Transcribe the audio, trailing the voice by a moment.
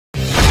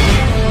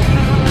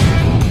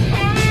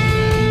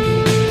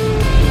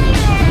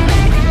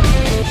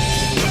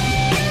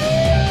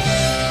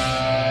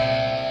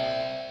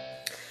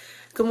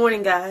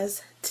morning,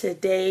 guys.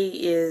 Today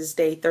is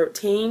day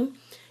 13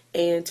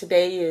 and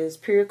today is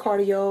pure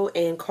cardio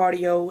and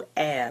cardio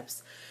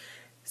abs.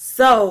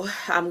 So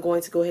I'm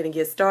going to go ahead and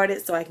get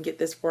started so I can get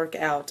this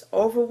workout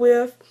over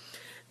with.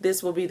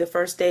 This will be the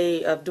first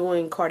day of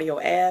doing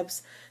cardio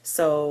abs,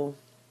 so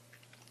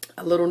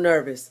a little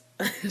nervous.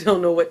 I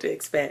don't know what to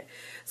expect.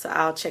 So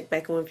I'll check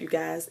back in with you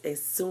guys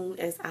as soon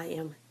as I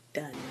am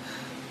done.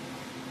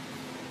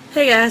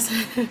 Hey guys,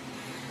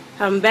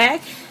 I'm back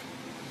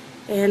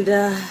and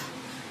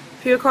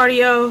pure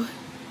cardio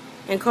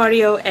and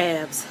cardio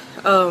abs.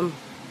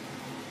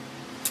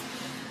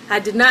 I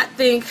did not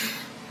think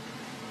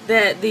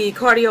that the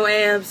cardio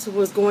abs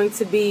was going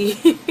to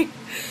be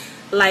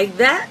like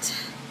that,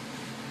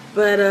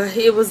 but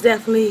it was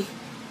definitely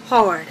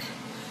hard.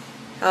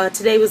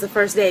 Today was the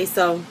first day,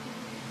 so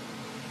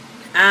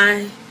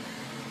I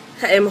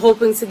am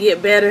hoping to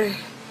get better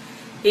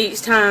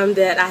each time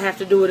that I have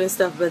to do it and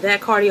stuff, but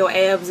that cardio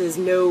abs is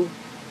no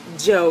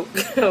joke.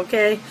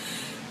 Okay,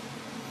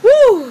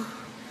 woo!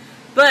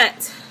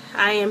 But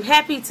I am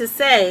happy to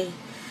say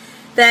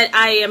that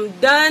I am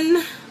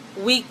done.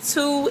 Week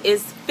 2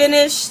 is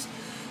finished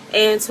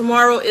and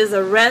tomorrow is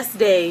a rest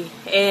day,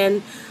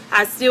 and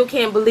I still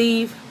can't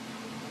believe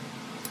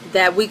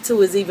that week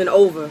 2 is even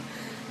over.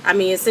 I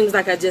mean, it seems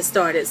like I just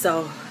started,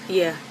 so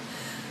yeah.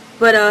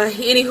 But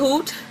any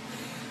hoot,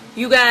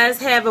 you guys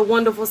have a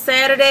wonderful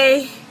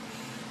Saturday.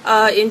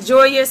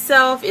 Enjoy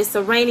yourself. It's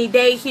a rainy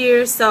day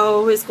here,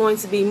 so it's going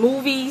to be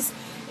movies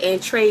and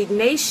Trade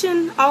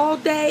Nation all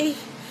day,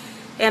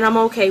 and I'm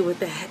okay with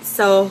that.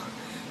 So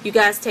you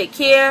guys take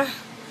care.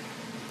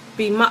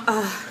 God,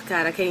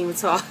 I can't even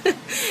talk.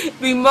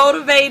 Be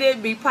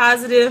motivated, be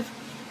positive,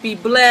 be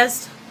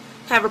blessed,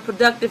 have a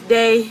productive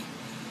day,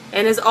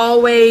 and as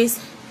always,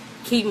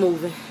 keep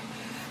moving.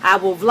 I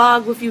will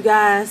vlog with you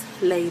guys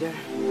later.